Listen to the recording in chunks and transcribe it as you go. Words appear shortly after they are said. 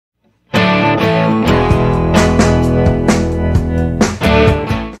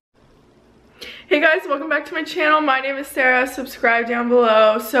guys, welcome back to my channel. My name is Sarah. Subscribe down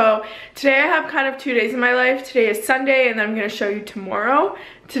below. So today I have kind of 2 days in my life. Today is Sunday and then I'm going to show you tomorrow.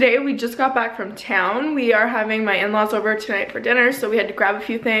 Today we just got back from town. We are having my in-laws over tonight for dinner, so we had to grab a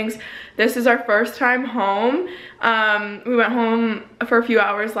few things. This is our first time home. We went home for a few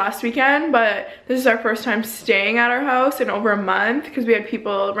hours last weekend, but this is our first time staying at our house in over a month because we had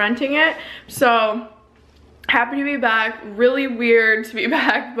people renting it. So happy to be back. Really weird to be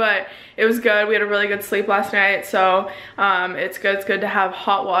back, but it was good. We had a really good sleep last night, so it's good to have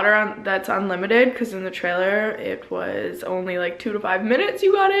hot water that's unlimited, because in the trailer it was only like 2 to 5 minutes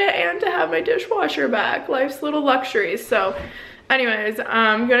you got it, and to have my dishwasher back. Life's little luxuries. So anyways,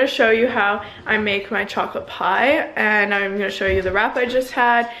 I'm gonna show you how I make my chocolate pie, and I'm gonna show you the wrap I just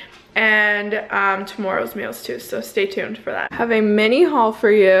had, and tomorrow's meals too, so stay tuned for that. I have a mini haul for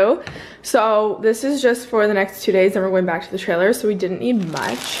you. So this is just for the next 2 days, and we're going back to the trailer, so we didn't need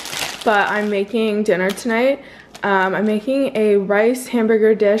much, but I'm making dinner tonight. I'm making a rice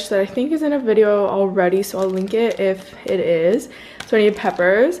hamburger dish that I think is in a video already, so I'll link it if it is. So I need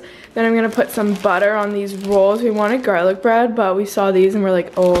peppers. Then I'm gonna put some butter on these rolls. We wanted garlic bread, but we saw these and we're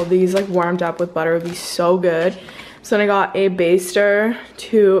like, oh, these like warmed up with butter would be so good. So then I got a baster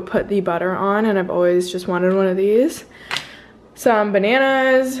to put the butter on, and I've always just wanted one of these. Some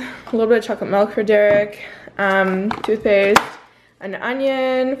bananas, a little bit of chocolate milk for Derek, toothpaste, an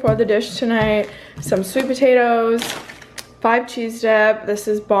onion for the dish tonight, some sweet potatoes, 5 cheese dip. This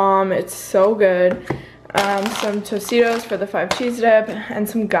is bomb, it's so good. Some Tostitos for the 5 cheese dip, and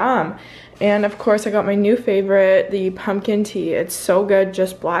some gum. And of course I got my new favorite, the pumpkin tea. It's so good,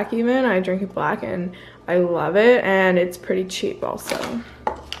 just black even. I drink it black and I love it, and it's pretty cheap also.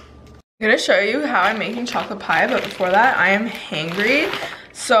 I'm gonna show you how I'm making chocolate pie, but before that I am hangry.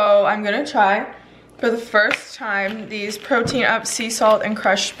 So I'm gonna try for the first time these protein up sea salt and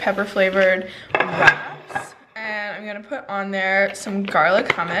crushed pepper flavored wraps. And I'm gonna put on there some garlic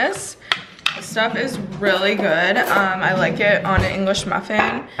hummus. This stuff is really good. I like it on an English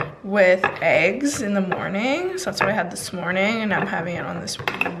muffin with eggs in the morning. So that's what I had this morning, and I'm having it on this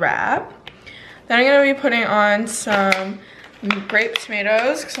wrap. Then I'm gonna be putting on some grape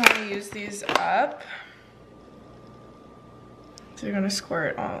tomatoes because I'm gonna use these up. So you're gonna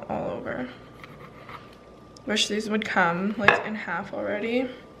squirt all over. Wish these would come like in half already.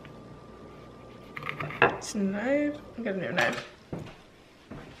 It's a knife. I'll get a new knife.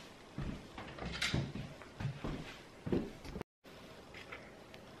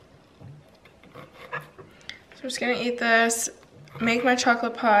 So I'm just gonna eat this, make my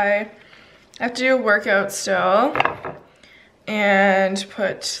chocolate pie. I have to do a workout still and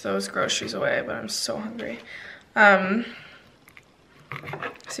put those groceries away, but I'm so hungry. So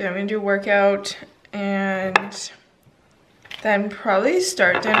yeah, I'm gonna do a workout and then probably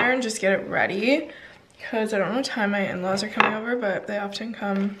start dinner and just get it ready, because I don't know what time my in-laws are coming over, but they often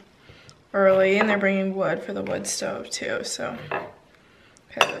come early, and they're bringing wood for the wood stove too, so okay,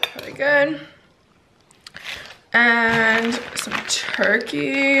 that's probably good. And some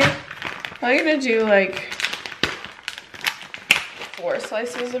turkey. I'm gonna do like 4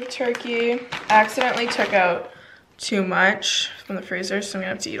 slices of turkey. I accidentally took out too much from the freezer, so I'm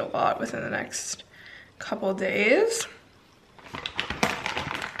gonna have to eat a lot within the next couple days.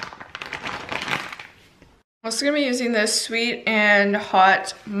 I'm also gonna be using this sweet and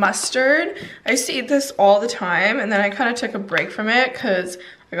hot mustard. I used to eat this all the time, and then I kind of took a break from it because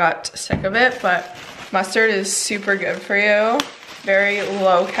I got sick of it, but mustard is super good for you. Very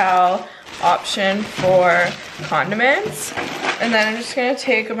low-cal option for condiments. And then I'm just gonna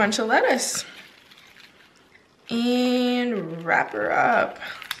take a bunch of lettuce and wrap her up.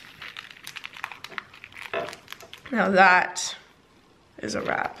 Now that is a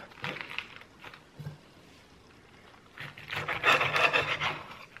wrap.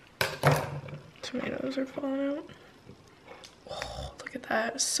 Tomatoes are falling out. Oh, look at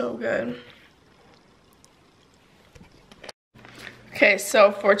that, so good. Okay,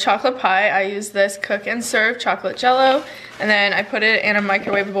 so for chocolate pie, I use this Cook and Serve chocolate jello, and then I put it in a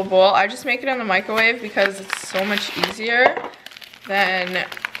microwavable bowl. I just make it in the microwave because it's so much easier than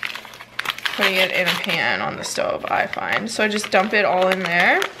putting it in a pan on the stove, I find. So I just dump it all in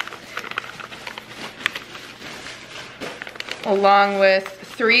there, along with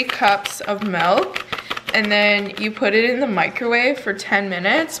 3 cups of milk, and then you put it in the microwave for 10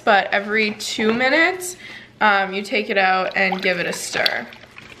 minutes, but every 2 minutes, you take it out and give it a stir.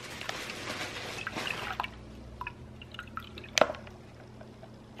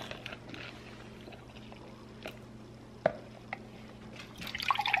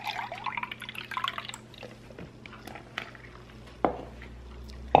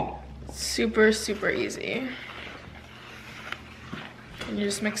 super, super easy. And you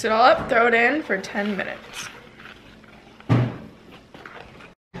just mix it all up, throw it in for 10 minutes.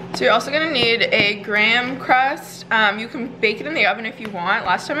 So you're also gonna need a graham crust. You can bake it in the oven if you want.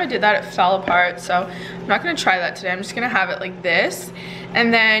 Last time I did that, it fell apart, so I'm not gonna try that today. I'm just gonna have it like this.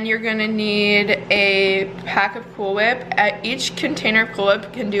 And then you're gonna need a pack of Cool Whip. Each container of Cool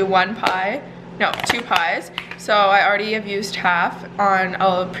Whip can do 2 pies. So I already have used half on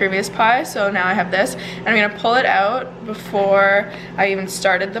a previous pie, so now I have this. And I'm gonna pull it out before I even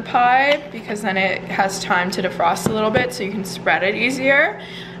started the pie, because then it has time to defrost a little bit so you can spread it easier.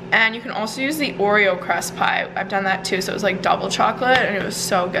 And you can also use the Oreo crust pie. I've done that too, so it was like double chocolate and it was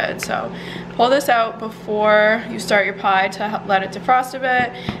so good. So pull this out before you start your pie to let it defrost a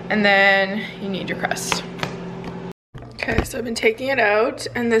bit, and then you need your crust. Okay, so I've been taking it out,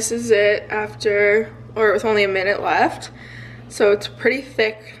 and this is it after, or with only a minute left. So it's pretty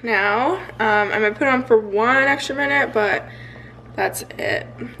thick now. I'm gonna put it on for 1 extra minute, but that's it.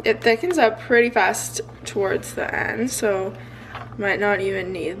 It thickens up pretty fast towards the end, so might not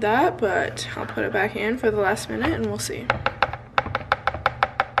even need that, but I'll put it back in for the last minute and we'll see.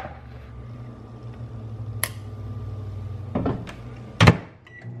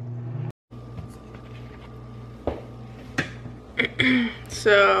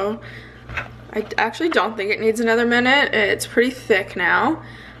 So I actually don't think it needs another minute. It's pretty thick now.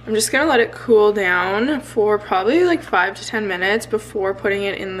 I'm just gonna let it cool down for probably like 5 to 10 minutes before putting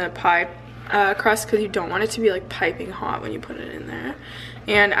it in the pie crust, because you don't want it to be like piping hot when you put it in there.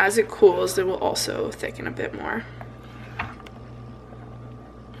 And as it cools, it will also thicken a bit more.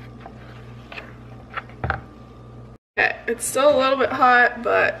 Okay, it's still a little bit hot,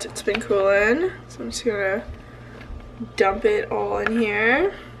 but it's been cooling. So I'm just gonna dump it all in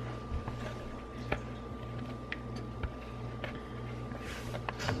here.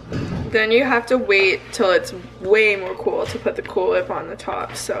 Then you have to wait till it's way more cool to put the Cool Whip on the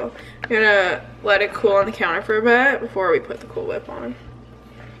top. So you're gonna let it cool on the counter for a bit before we put the Cool Whip on.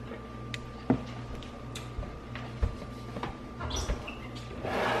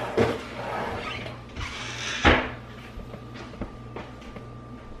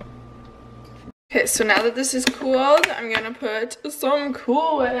 Okay, so now that this is cooled, I'm gonna put some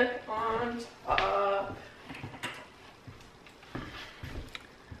Cool Whip on top.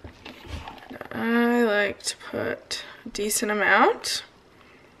 I like to put a decent amount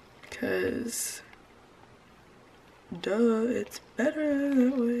because duh, it's better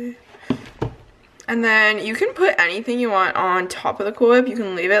that way. And then you can put anything you want on top of the Cool Whip. You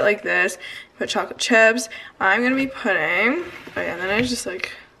can leave it like this, put chocolate chips. I'm gonna be putting, oh yeah, and then I just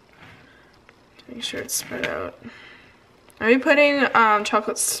like make sure it's spread out. I'm gonna be putting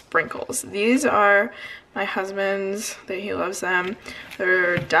chocolate sprinkles. These are my husband's, he loves them.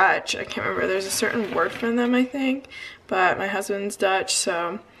 They're Dutch. I can't remember. There's a certain word for them, I think. But my husband's Dutch,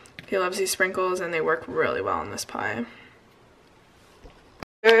 so he loves these sprinkles, and they work really well on this pie.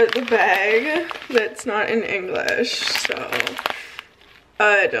 They're the bag that's not in English, so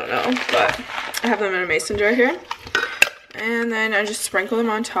I don't know. But I have them in a mason jar here. And then I just sprinkle them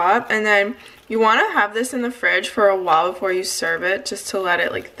on top. And then you want to have this in the fridge for a while before you serve it, just to let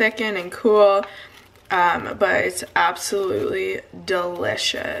it like thicken and cool. But it's absolutely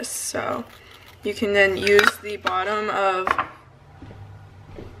delicious. So you can then use the bottom of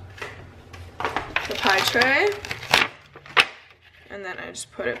the pie tray, and then I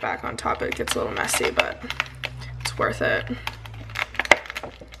just put it back on top. It gets a little messy, but it's worth it.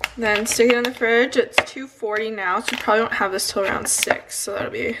 Then stick it in the fridge. It's 2:40 now, so you probably won't have this till around 6, so that'll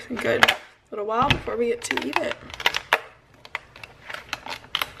be a good little while before we get to eat it.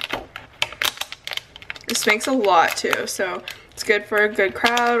 This makes a lot too, so it's good for a good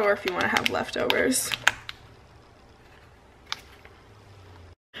crowd or if you want to have leftovers.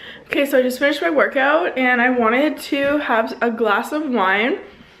 Okay, so I just finished my workout and I wanted to have a glass of wine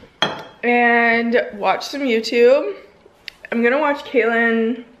and watch some YouTube. I'm gonna watch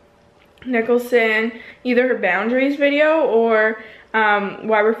Kaylin Nicholson, either her boundaries video or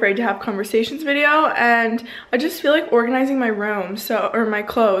why we're afraid to have conversations video, and I just feel like organizing my room, or my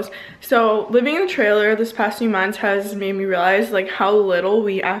clothes. So living in a trailer this past few months has made me realize like how little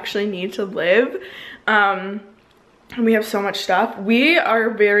we actually need to live. We have so much stuff. We are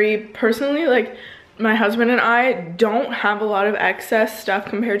very, personally, like my husband and I don't have a lot of excess stuff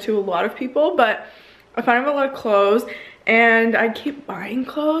compared to a lot of people, but I find I have a lot of clothes. And I keep buying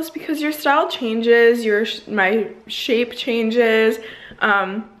clothes because your style changes, my shape changes,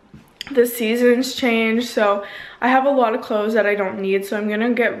 the seasons change, so I have a lot of clothes that I don't need, so I'm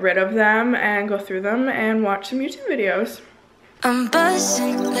gonna get rid of them and go through them and watch some YouTube videos. I'm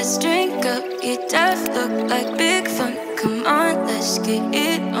buzzing, let's drink up. Your death look like big fun. Come on, let's get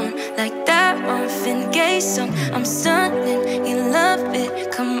it on. Like that Marvin Gaye song. I'm stunning, you love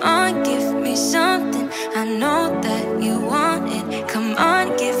it. Come on, give me something. I know that you want it. Come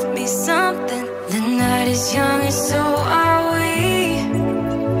on, give me something. The night is young and so are we.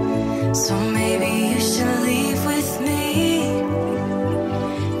 So maybe you should leave with me.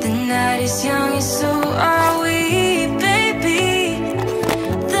 The night is young and so are we.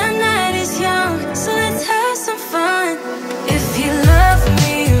 So let's have some fun. If you love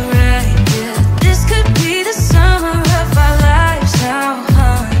me right, yeah, this could be the summer of our lives now,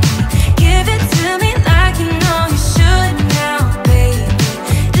 honey. Give it to me like you know you should now, baby.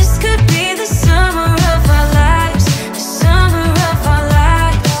 This could be the summer of our lives, the summer of our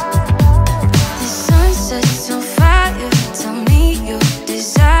lives. The sun sets on fire, tell me your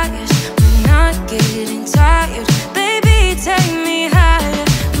desires. We're not getting tired, baby, take me higher.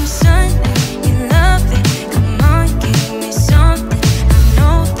 I'm Sunday.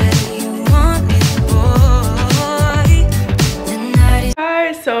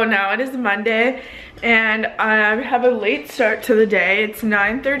 So now it is Monday and I have a late start to the day. It's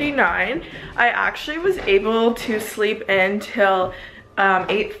 9:39. I actually was able to sleep until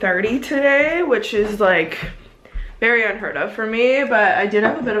 8:30 today, which is like very unheard of for me, but I did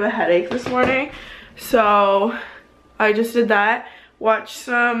have a bit of a headache this morning, so I just did that. Watched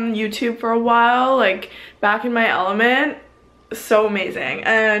some YouTube for a while, like back in my element. So amazing.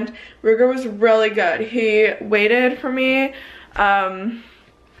 And Ruger was really good. He waited for me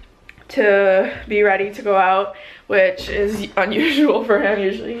to be ready to go out, which is unusual for him.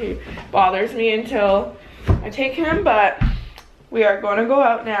 Usually he bothers me until I take him, but we are going to go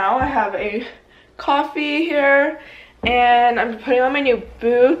out now. I have a coffee here and I'm putting on my new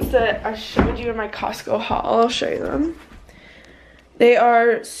boots that I showed you in my Costco haul. I'll show you them. They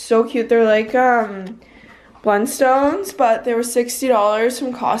are so cute. They're like Blundstones, but they were $60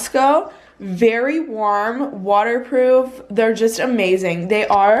 from Costco. Very warm, waterproof. They're just amazing. They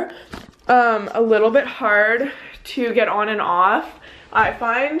are a little bit hard to get on and off, I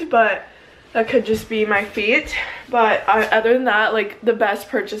find, but that could just be my feet. But other than that, like the best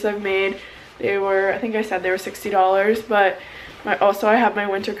purchase I've made. They were, I think I said they were $60, but also I have my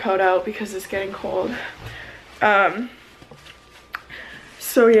winter coat out because it's getting cold.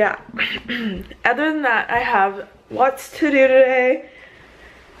 So yeah, other than that, I have lots to do today.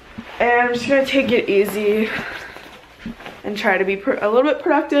 And I'm just gonna take it easy and try to be a little bit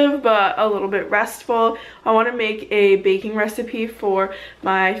productive, but a little bit restful. I want to make a baking recipe for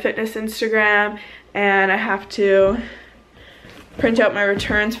my fitness Instagram, and I have to print out my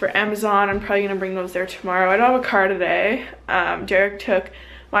returns for Amazon. I'm probably gonna bring those there tomorrow. I don't have a car today. Derek took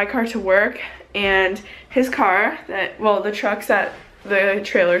my car to work, and his car, the truck's at the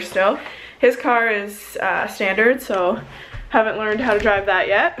trailer still. His car is standard, so haven't learned how to drive that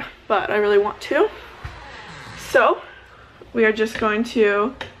yet, but I really want to. So we are just going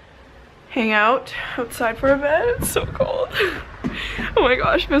to hang out outside for a bit. It's so cold. Oh my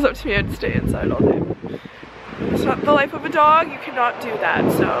gosh, if it was up to me, I'd stay inside all day. It's not the life of a dog. You cannot do that,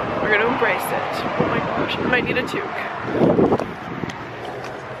 so we're gonna embrace it. Oh my gosh, I might need a toque.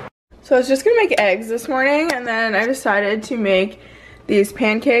 So I was just gonna make eggs this morning, and then I decided to make these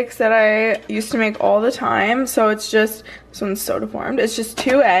pancakes that I used to make all the time. So it's just, this one's so deformed. It's just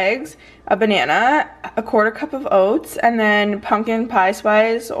 2 eggs, a banana, a 1/4 cup of oats, and then pumpkin pie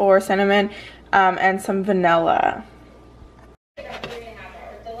spice or cinnamon, and some vanilla.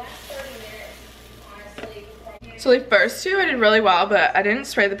 So the first 2 I did really well, but I didn't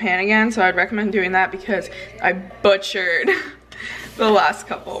spray the pan again, so I'd recommend doing that because I butchered the last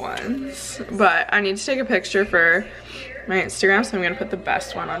couple ones. But I need to take a picture for my Instagram, so I'm gonna put the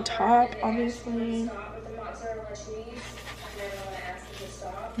best one on top, obviously.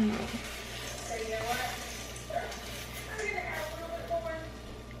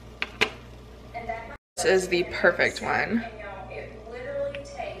 This is the perfect one.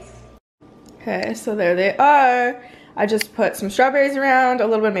 Okay, so there they are. I just put some strawberries around, a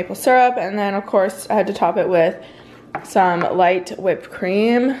little bit of maple syrup, and then of course I had to top it with some light whipped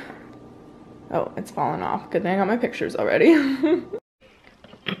cream. Oh, it's fallen off. Good thing I got my pictures already.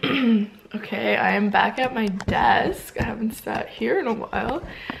 Okay, I am back at my desk. I haven't sat here in a while.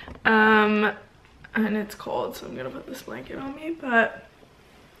 And it's cold, so I'm gonna put this blanket on me, but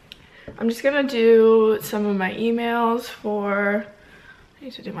I'm just gonna do some of my emails for, I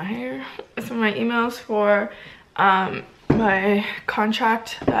need to do my hair. Some of my emails for my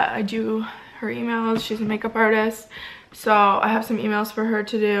contract that I do her emails. She's a makeup artist, so I have some emails for her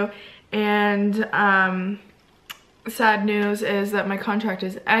to do. And sad news is that my contract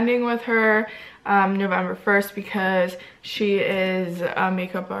is ending with her November 1st because she is a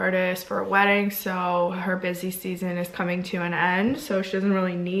makeup artist for a wedding, so her busy season is coming to an end, so she doesn't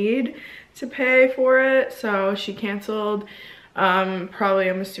really need to pay for it, so she canceled. Probably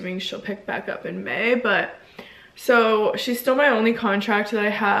I'm assuming she'll pick back up in May, but so she's still my only contract that I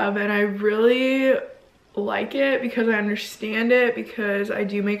have, and I really like it because I understand it, because I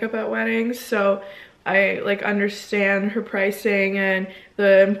do makeup at weddings, so I like understand her pricing and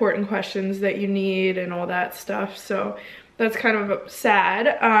the important questions that you need and all that stuff. So that's kind of sad.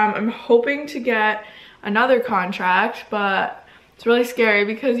 I'm hoping to get another contract, but it's really scary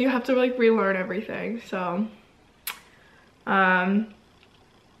because you have to like relearn everything. So yeah,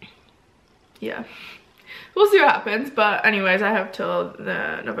 we'll see what happens. But anyways, I have till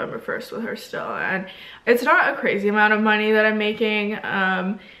the November 1st with her still, and it's not a crazy amount of money that I'm making,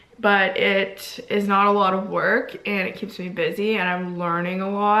 but it is not a lot of work, and it keeps me busy, and I'm learning a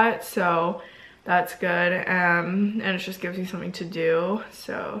lot, so that's good. And it just gives me something to do.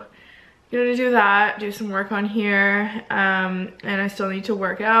 So I'm gonna do that, do some work on here, and I still need to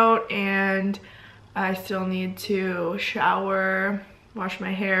work out, and I still need to shower, wash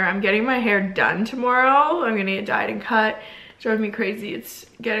my hair. I'm getting my hair done tomorrow. I'm gonna get dyed and cut. It's driving me crazy. It's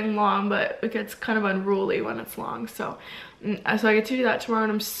getting long, but it gets kind of unruly when it's long. So I get to do that tomorrow,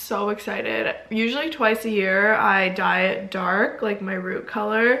 and I'm so excited. Usually twice a year I dye it dark, like my root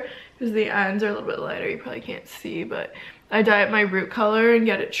color, because the ends are a little bit lighter. You probably can't see, but I dye it my root color and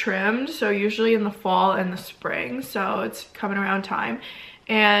get it trimmed. So usually in the fall and the spring, so it's coming around time.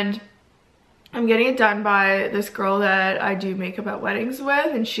 And I'm getting it done by this girl that I do makeup at weddings with,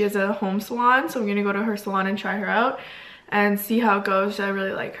 and she has a home salon, so I'm gonna go to her salon and try her out and see how it goes. I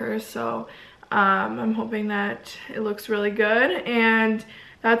really like her, so I'm hoping that it looks really good, and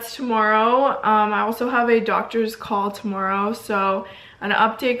that's tomorrow. I also have a doctor's call tomorrow, so an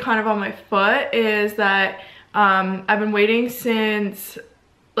update kind of on my foot is that I've been waiting since,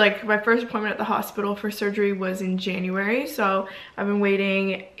 like, my first appointment at the hospital for surgery was in January, so I've been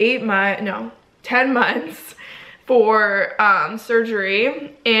waiting 10 months for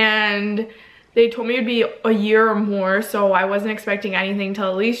surgery, and they told me it'd be a year or more, so I wasn't expecting anything till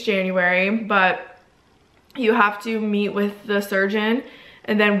at least January. But you have to meet with the surgeon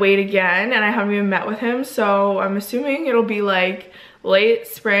and then wait again, and I haven't even met with him, so I'm assuming it'll be like late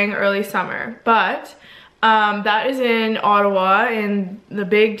spring, early summer. But that is in Ottawa, in the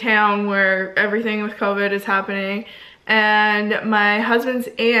big town where everything with COVID is happening, and my husband's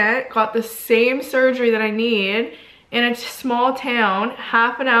aunt got the same surgery that I need in a small town,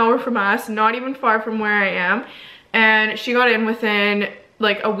 half an hour from us, not even far from where I am, and she got in within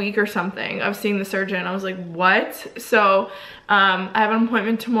like a week or something of seeing the surgeon. I was like, what? So I have an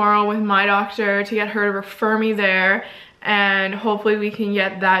appointment tomorrow with my doctor to get her to refer me there, and hopefully we can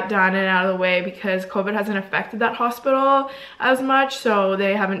get that done and out of the way, because COVID hasn't affected that hospital as much, so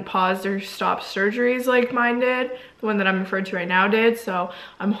they haven't paused or stopped surgeries like mine did. The one that I'm referred to right now did. So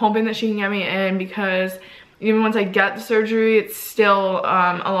I'm hoping that she can get me in, because even once I get the surgery, it's still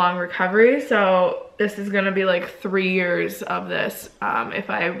a long recovery. So this is gonna be like 3 years of this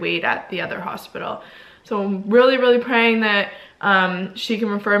if I wait at the other hospital. So I'm really, really praying that she can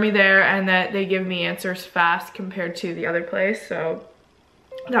refer me there and that they give me answers fast compared to the other place. So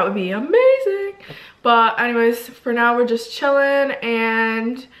that would be amazing. But anyways, for now we're just chilling,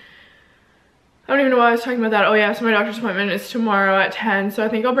 and I don't even know why I was talking about that. Oh yeah, so my doctor's appointment is tomorrow at 10, so I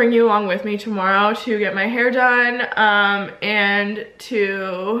think I'll bring you along with me tomorrow to get my hair done and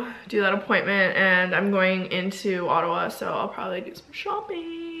to do that appointment. And I'm going into Ottawa, so I'll probably do some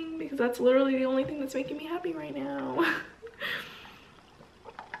shopping, because that's literally the only thing that's making me happy right now.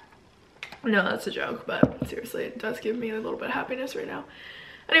 No, that's a joke, but seriously, it does give me a little bit of happiness right now.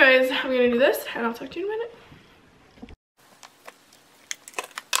 Anyways, I'm gonna do this, and I'll talk to you in a minute.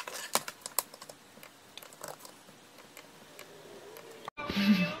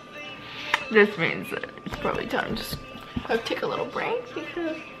 This means that it's probably time to take a little break,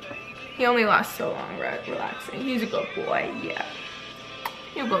 because he only lasts so long, right? Relaxing. He's a good boy, yeah.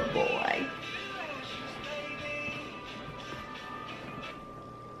 You're a good boy.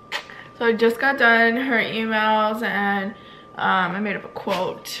 So I just got done her emails, and I made up a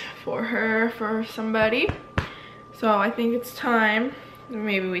quote for her for somebody. So I think it's time.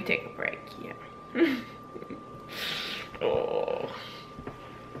 Maybe we take a break, yeah. Oh.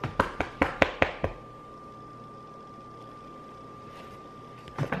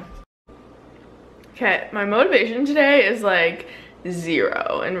 Okay, my motivation today is like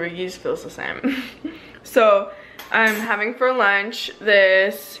 0, and Ricky's feels the same. So I'm having for lunch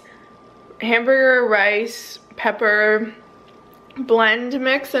this hamburger, rice, pepper blend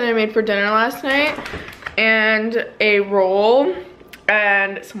mix that I made for dinner last night, and a roll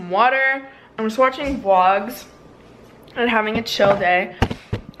and some water. I'm just watching vlogs and having a chill day.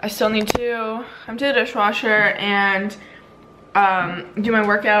 I still need to empty the dishwasher and do my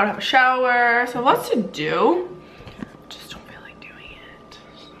workout, have a shower, so lots to do. Just don't feel like doing it.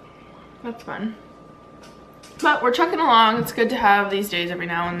 That's fun. But we're chugging along. It's good to have these days every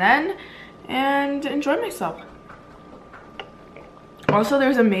now and then and enjoy myself. Also,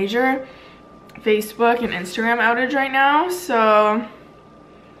 there's a major Facebook and Instagram outage right now, so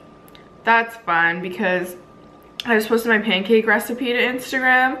that's fun because I just posted my pancake recipe to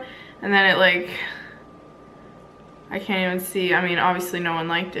Instagram and then it like, I can't even see. I mean, obviously no one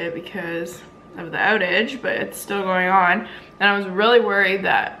liked it because of the outage, but it's still going on. And I was really worried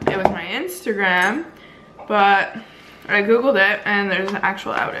that it was my Instagram, but I googled it and there's an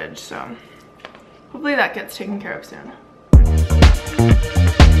actual outage, so hopefully that gets taken care of soon.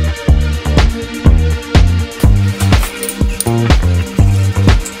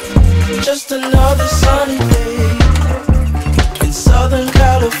 Just another sunny day in Southern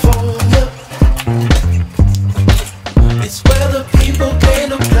California. It's where the people came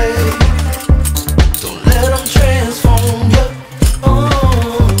to play. Don't let them transform you.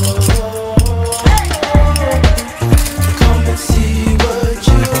 Come and see what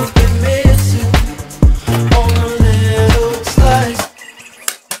you've been missing on a little slice.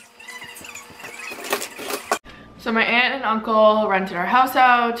 So my aunt and uncle rented our house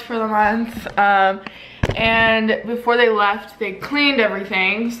out for the month, and before they left they cleaned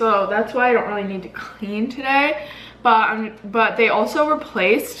everything, so that's why I don't really need to clean today. But they also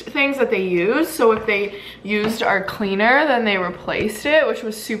replaced things that they used, so if they used our cleaner then they replaced it, which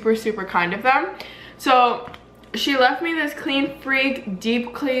was super kind of them. So she left me this Clean Freak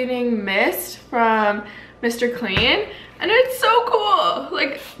deep cleaning mist from Mr. Clean, and it's so cool.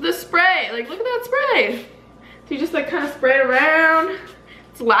 Like the spray, like look at that spray. So you just like kind of spray it around.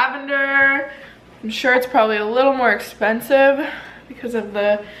 It's lavender. I'm sure it's probably a little more expensive because of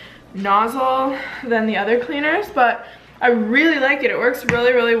the nozzle than the other cleaners, but I really like it. It works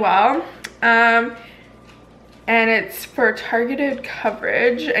really well. And it's for targeted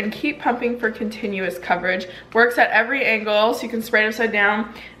coverage and keep pumping for continuous coverage. Works at every angle, so you can spray it upside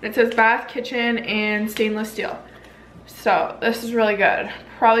down. And it says bath, kitchen, and stainless steel. So this is really good.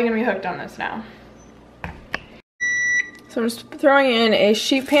 Probably gonna be hooked on this now. So I'm just throwing in a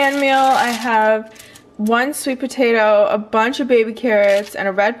sheet pan meal. I have 1 sweet potato, a bunch of baby carrots, and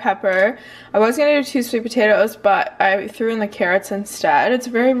a red pepper. I was gonna do 2 sweet potatoes, but I threw in the carrots instead. It's a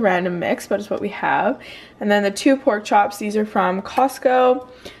very random mix, but it's what we have. And then the 2 pork chops, these are from Costco.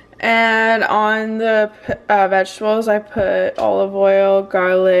 And on the vegetables, I put olive oil,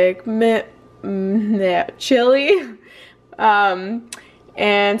 garlic, chili, and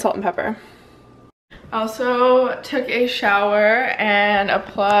salt and pepper. Also took a shower and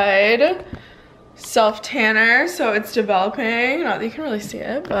applied self tanner, so it's developing. Not that you can really see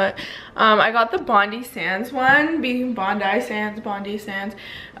it, but I got the Bondi Sands one, Bondi Sands,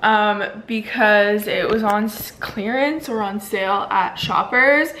 because it was on clearance or on sale at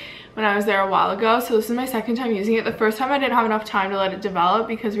Shoppers when I was there a while ago. So this is my second time using it. The first time I didn't have enough time to let it develop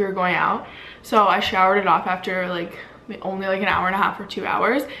because we were going out, so I showered it off after like only like an hour and a half or 2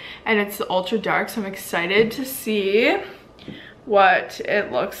 hours, and it's ultra dark, so I'm excited to see what it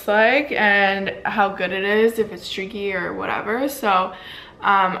looks like and how good it is, if it's streaky or whatever. So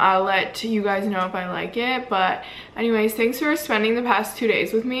I'll let you guys know if I like it. But anyways, thanks for spending the past 2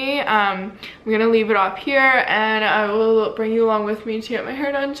 days with me. I'm gonna leave it up here and I will bring you along with me to get my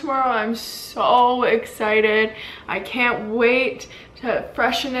hair done tomorrow. I'm so excited. I can't wait to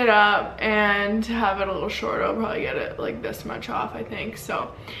freshen it up and to have it a little short. I'll probably get it like this much off, I think.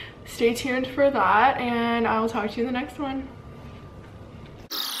 So stay tuned for that, and I will talk to you in the next one.